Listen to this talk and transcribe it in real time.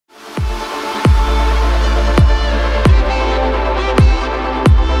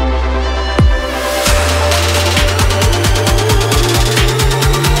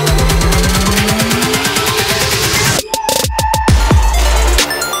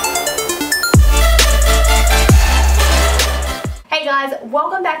guys,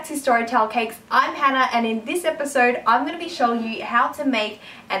 welcome back to Storytale Cakes. I'm Hannah, and in this episode I'm going to be showing you how to make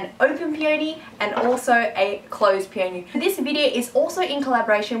an open peony and also a closed peony. This video is also in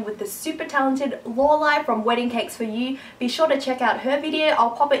collaboration with the super talented Lorelai from Wedding Cakes For You. Be sure to check out her video.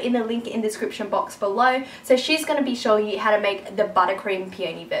 I'll pop it in the link in the description box below. So she's going to be showing you how to make the Buttercream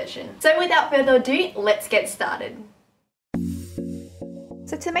Peony version. So without further ado, let's get started.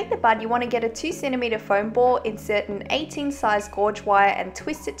 So to make the bud, you want to get a 2cm foam ball, insert an 18 size gauge wire and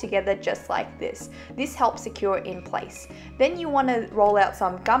twist it together just like this. This helps secure it in place. Then you want to roll out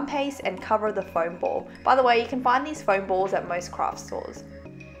some gum paste and cover the foam ball. By the way, you can find these foam balls at most craft stores.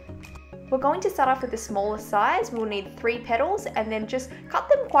 We're going to start off with the smaller size. We'll need 3 petals and then just cut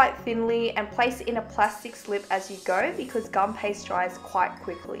them quite thinly and place it in a plastic slip as you go because gum paste dries quite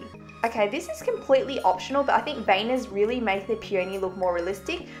quickly. Okay, this is completely optional, but I think veiners really make the peony look more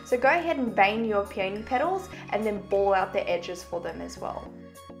realistic. So go ahead and vein your peony petals and then ball out the edges for them as well.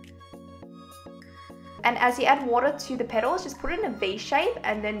 And as you add water to the petals, just put it in a V shape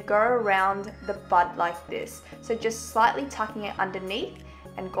and then go around the bud like this. So just slightly tucking it underneath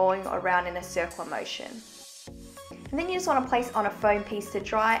and going around in a circular motion. And then you just want to place on a foam piece to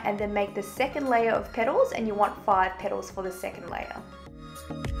dry and then make the second layer of petals, and you want 5 petals for the second layer.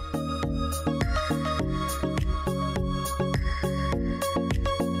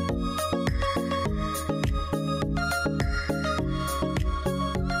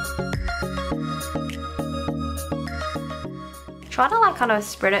 Try to kind of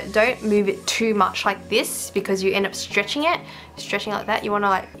spread it. Don't move it too much like this because you end up stretching it. Stretching like that, you want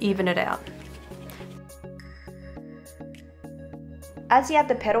to even it out. As you add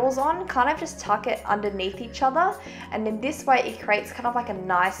the petals on, kind of just tuck it underneath each other, and then this way it creates kind of like a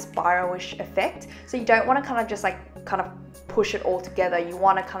nice spiralish effect. So you don't want to kind of push it all together. You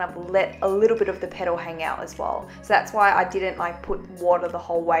want to kind of let a little bit of the petal hang out as well. So that's why I didn't put water the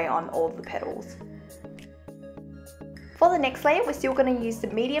whole way on all of the petals. For the next layer, we're still going to use the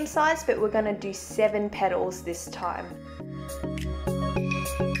medium size, but we're going to do 7 petals this time.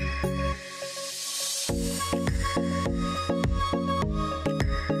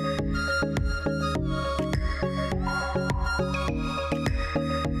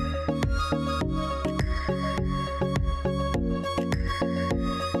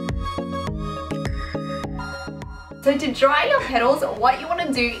 So to dry your petals, what you want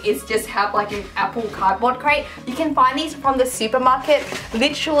to do is just have an apple cardboard crate. You can find these from the supermarket.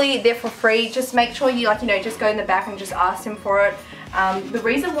 Literally, they're for free. Just make sure you just go in the back and just ask them for it. The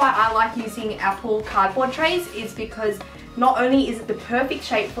reason why I like using apple cardboard trays is because not only is it the perfect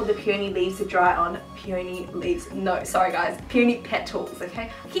shape for the peony leaves to dry on, peony petals,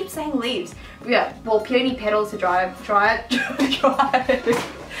 okay? I keep saying leaves. Yeah, well, peony petals to dry. It's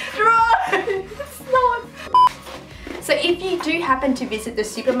not. So if you do happen to visit the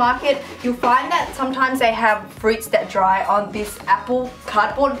supermarket, you'll find that sometimes they have fruits that dry on this apple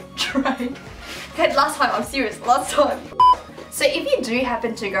cardboard tray. Okay, last time, I'm serious, last time. So if you do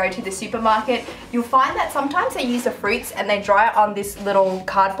happen to go to the supermarket, you'll find that sometimes they use the fruits and they dry on this little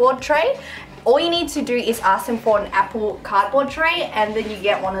cardboard tray. All you need to do is ask them for an apple cardboard tray and then you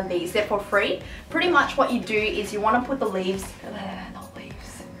get one of these. They're for free. Pretty much what you do is you want to put the leaves,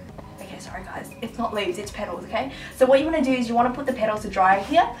 sorry guys, it's not leaves, it's petals, okay? So what you want to do is you want to put the petals to dry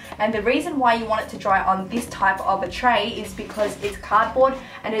here, and the reason why you want it to dry on this type of a tray is because it's cardboard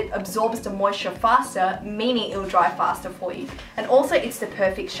and it absorbs the moisture faster, meaning it will dry faster for you. And also it's the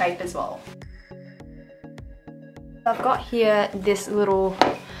perfect shape as well. I've got here this little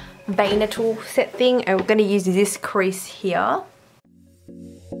veiner tool set thing, and we're going to use this crease here.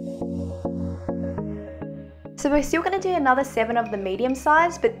 So we're still going to do another 7 of the medium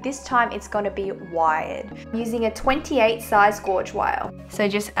size, but this time it's going to be wired, using a 28 size gauge wire. So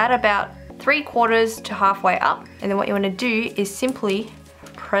just add about 3/4 to halfway up, and then what you want to do is simply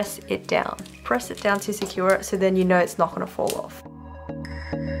press it down. Press it down to secure it, so then you know it's not going to fall off.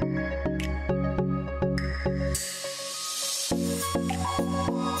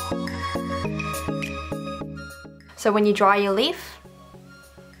 So when you dry your leaf,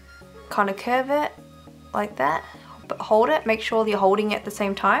 kind of curve it like that, but hold it, make sure you're holding it at the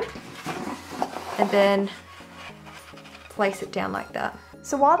same time, and then place it down like that.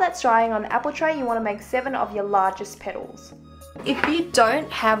 So while that's drying on the apple tray, you want to make 7 of your largest petals. If you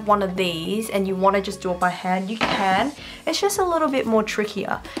don't have one of these and you want to just do it by hand, you can. It's just a little bit more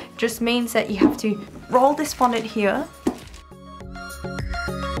trickier. It just means that you have to roll this bonnet here.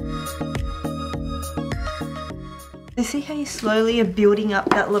 You see how you slowly are building up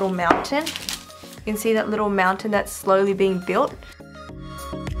that little mountain? You can see that little mountain that's slowly being built.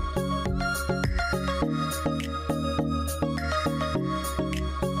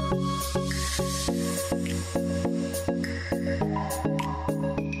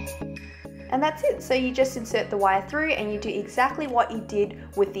 And that's it. So you just insert the wire through and you do exactly what you did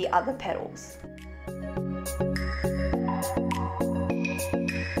with the other petals.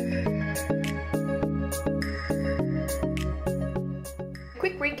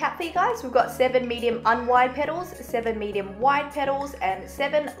 Quick recap for you guys, we've got 7 medium unwired petals, 7 medium wide petals, and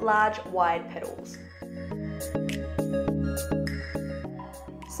 7 large wide petals.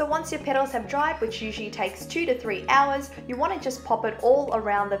 So once your petals have dried, which usually takes 2 to 3 hours, you want to just pop it all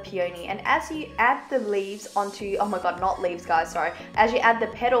around the peony. And as you add the leaves onto, oh my god, not leaves guys, sorry. As you add the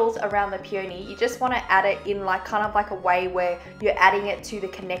petals around the peony, you just want to add it in like kind of like a way where you're adding it to the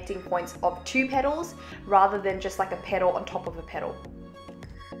connecting points of 2 petals rather than just like a petal on top of a petal.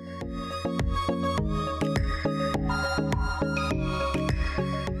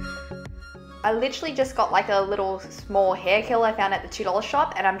 I literally just got like a little small hair curl I found at the $2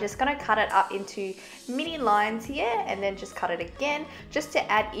 shop, and I'm just going to cut it up into mini lines here and then just cut it again just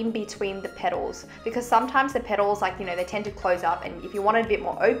to add in between the petals, because sometimes the petals, like, you know, they tend to close up, and if you want it a bit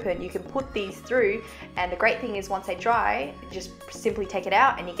more open you can put these through, and the great thing is once they dry you just simply take it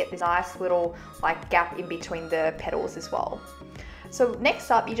out and you get this nice little like gap in between the petals as well. So next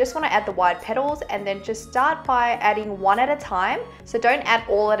up, you just want to add the wide petals, and then just start by adding one at a time. So don't add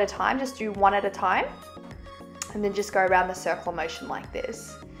all at a time, just do one at a time. And then just go around the circular motion like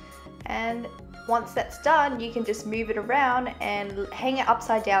this. And once that's done, you can just move it around and hang it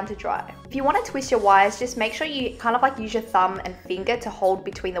upside down to dry. If you want to twist your wires, just make sure you kind of like use your thumb and finger to hold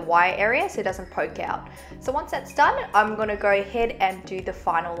between the wire area so it doesn't poke out. So once that's done, I'm going to go ahead and do the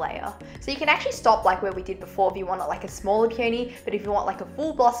final layer. So you can actually stop like where we did before if you want like a smaller peony, but if you want like a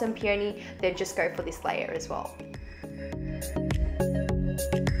full blossom peony, then just go for this layer as well.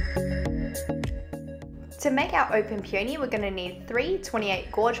 To make our open peony, we're going to need 3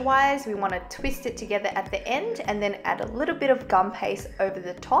 28 gauge wires. We want to twist it together at the end and then add a little bit of gum paste over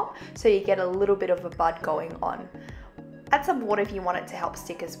the top so you get a little bit of a bud going on. Add some water if you want it to help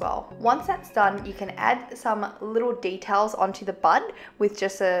stick as well. Once that's done, you can add some little details onto the bud with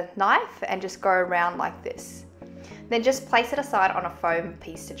just a knife and just go around like this. Then just place it aside on a foam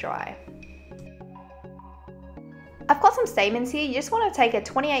piece to dry. I've got some stamens here. You just want to take a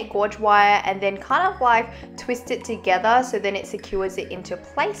 28 gauge wire and then kind of like twist it together so then it secures it into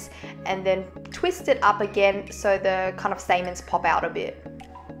place, and then twist it up again so the kind of stamens pop out a bit.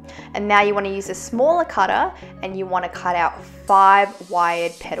 And now you want to use a smaller cutter and you want to cut out 5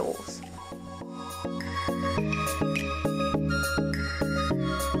 wired petals.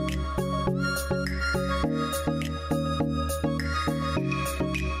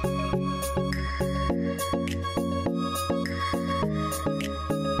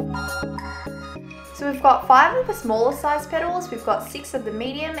 So we've got 5 of the smaller size petals, we've got 6 of the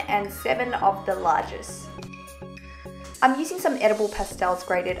medium and 7 of the largest. I'm using some edible pastels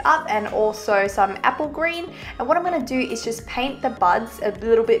grated up and also some apple green, and what I'm going to do is just paint the buds a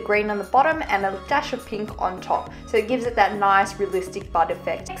little bit green on the bottom and a dash of pink on top, so it gives it that nice realistic bud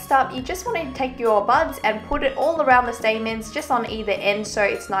effect. Next up, you just want to take your buds and put it all around the stamens, just on either end so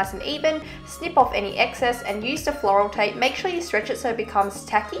it's nice and even. Snip off any excess and use the floral tape. Make sure you stretch it so it becomes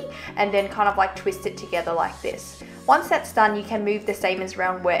tacky and then kind of like twist it together like this. Once that's done, you can move the stamens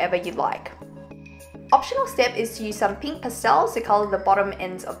around wherever you like. Optional step is to use some pink pastels to colour the bottom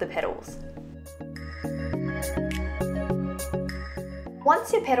ends of the petals.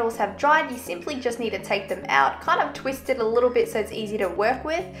 Once your petals have dried, you simply just need to take them out, kind of twist it a little bit so it's easy to work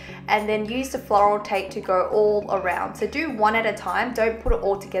with, and then use the floral tape to go all around. So do one at a time, don't put it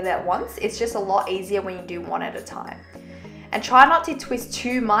all together at once. It's just a lot easier when you do one at a time. And try not to twist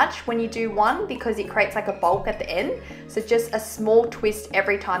too much when you do one because it creates like a bulk at the end. So just a small twist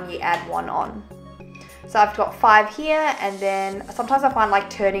every time you add one on. So I've got 5 here, and then sometimes I find like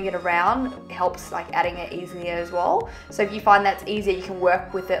turning it around helps like adding it easier as well. So if you find that's easier, you can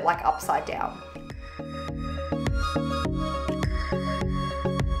work with it like upside down.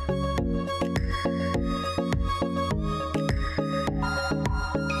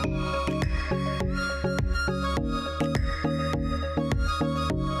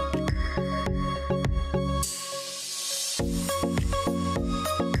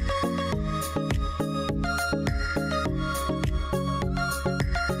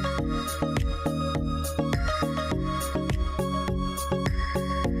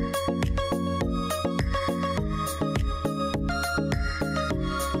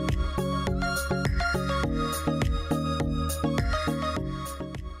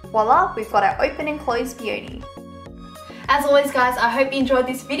 Voila, we've got our open and closed peony. As always guys, I hope you enjoyed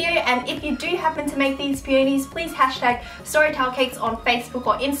this video, and if you do happen to make these peonies, please hashtag Storytale Cakes on Facebook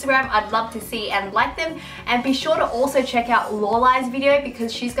or Instagram. I'd love to see and like them. And be sure to also check out Lorelai's video,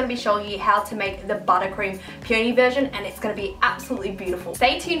 because she's going to be showing you how to make the Buttercream Peony version, and it's going to be absolutely beautiful.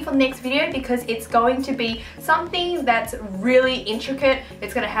 Stay tuned for the next video because it's going to be something that's really intricate.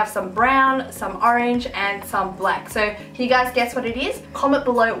 It's going to have some brown, some orange and some black. So can you guys guess what it is? Comment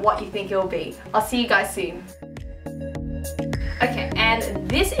below what you think it will be. I'll see you guys soon. Okay, and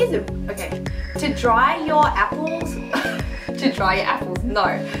this is, okay, to dry your apples, to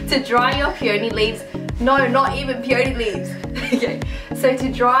dry your peony leaves, no, not even peony leaves. Okay, so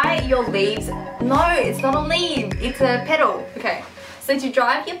to dry your leaves, no, it's not a leaf, it's a petal. Okay, so to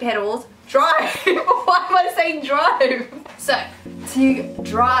dry your petals, drive, why am I saying drive? So, to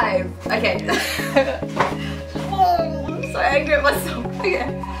drive, okay. Oh, I'm so angry at myself.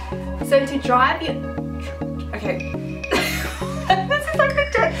 Okay, so to drive your, okay. This is like the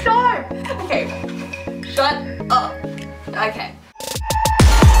 10th time. Okay, shut up. Okay.